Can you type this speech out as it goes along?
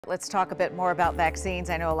Let's talk a bit more about vaccines.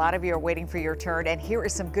 I know a lot of you are waiting for your turn, and here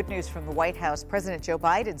is some good news from the White House. President Joe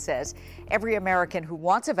Biden says every American who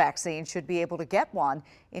wants a vaccine should be able to get one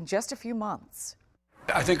in just a few months.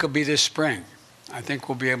 I think it'll be this spring. I think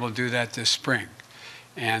we'll be able to do that this spring.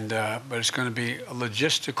 But it's going to be a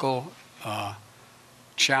logistical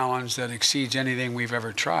challenge that exceeds anything we've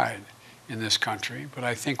ever tried in this country. But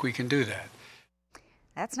I think we can do that.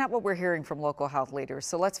 That's not what we're hearing from local health leaders.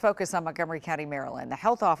 So let's focus on Montgomery County, Maryland. The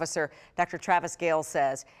health officer, Dr. Travis Gale,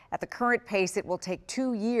 says at the current pace, it will take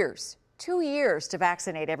 2 years to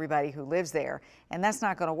vaccinate everybody who lives there. And that's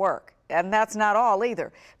not going to work. And that's not all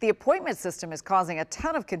either. The appointment system is causing a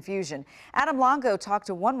ton of confusion. Adam Longo talked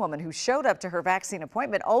to one woman who showed up to her vaccine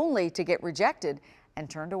appointment only to get rejected and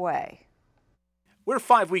turned away. We're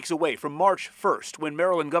 5 weeks away from March 1st, when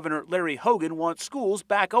Maryland Governor Larry Hogan wants schools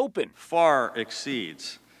back open. Far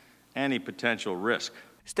exceeds any potential risk.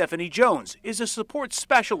 Stephanie Jones is a support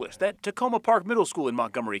specialist at Tacoma Park Middle School in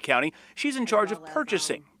Montgomery County. She's in charge of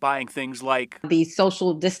purchasing, buying things like these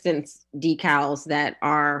social distance decals that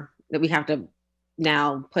we have to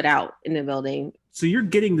now put out in the building. So you're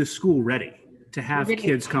getting the school ready to have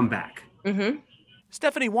kids come back. Mm-hmm.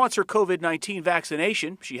 Stephanie wants her COVID-19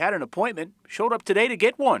 vaccination. She had an appointment, showed up today to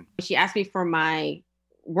get one. She asked me for my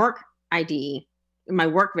work ID, my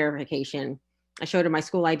work verification. I showed her my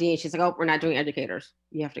school ID and she's like, oh, we're not doing educators.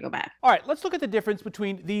 You have to go back. All right, let's look at the difference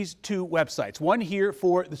between these two websites. One here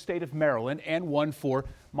for the state of Maryland and one for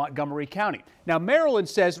Montgomery County. Now, Maryland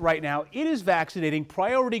says right now it is vaccinating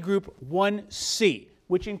priority group 1C,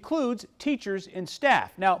 which includes teachers and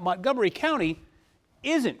staff. Now, Montgomery County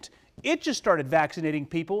isn't. It just started vaccinating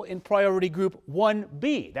people in priority group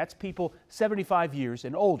 1B. That's people 75 years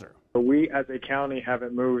and older. We as a county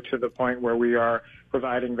haven't moved to the point where we are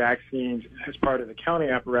providing vaccines as part of the county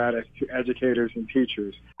apparatus to educators and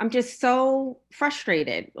teachers. I'm just so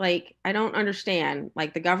frustrated. Like, I don't understand.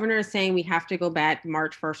 Like, the governor is saying we have to go back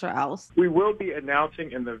March 1st or else. We will be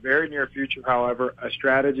announcing in the very near future, however, a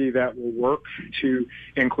strategy that will work to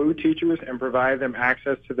include teachers and provide them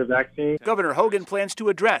access to the vaccine. Governor Hogan plans to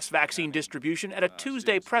address vaccine distribution at a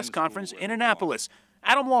Tuesday press conference in Annapolis.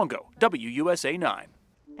 Adam Longo, WUSA 9.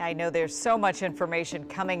 I know there's so much information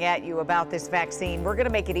coming at you about this vaccine. We're going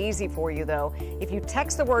to make it easy for you, though. If you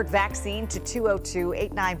text the word vaccine to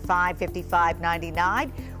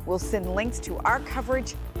 202-895-5599, we'll send links to our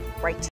coverage right to you.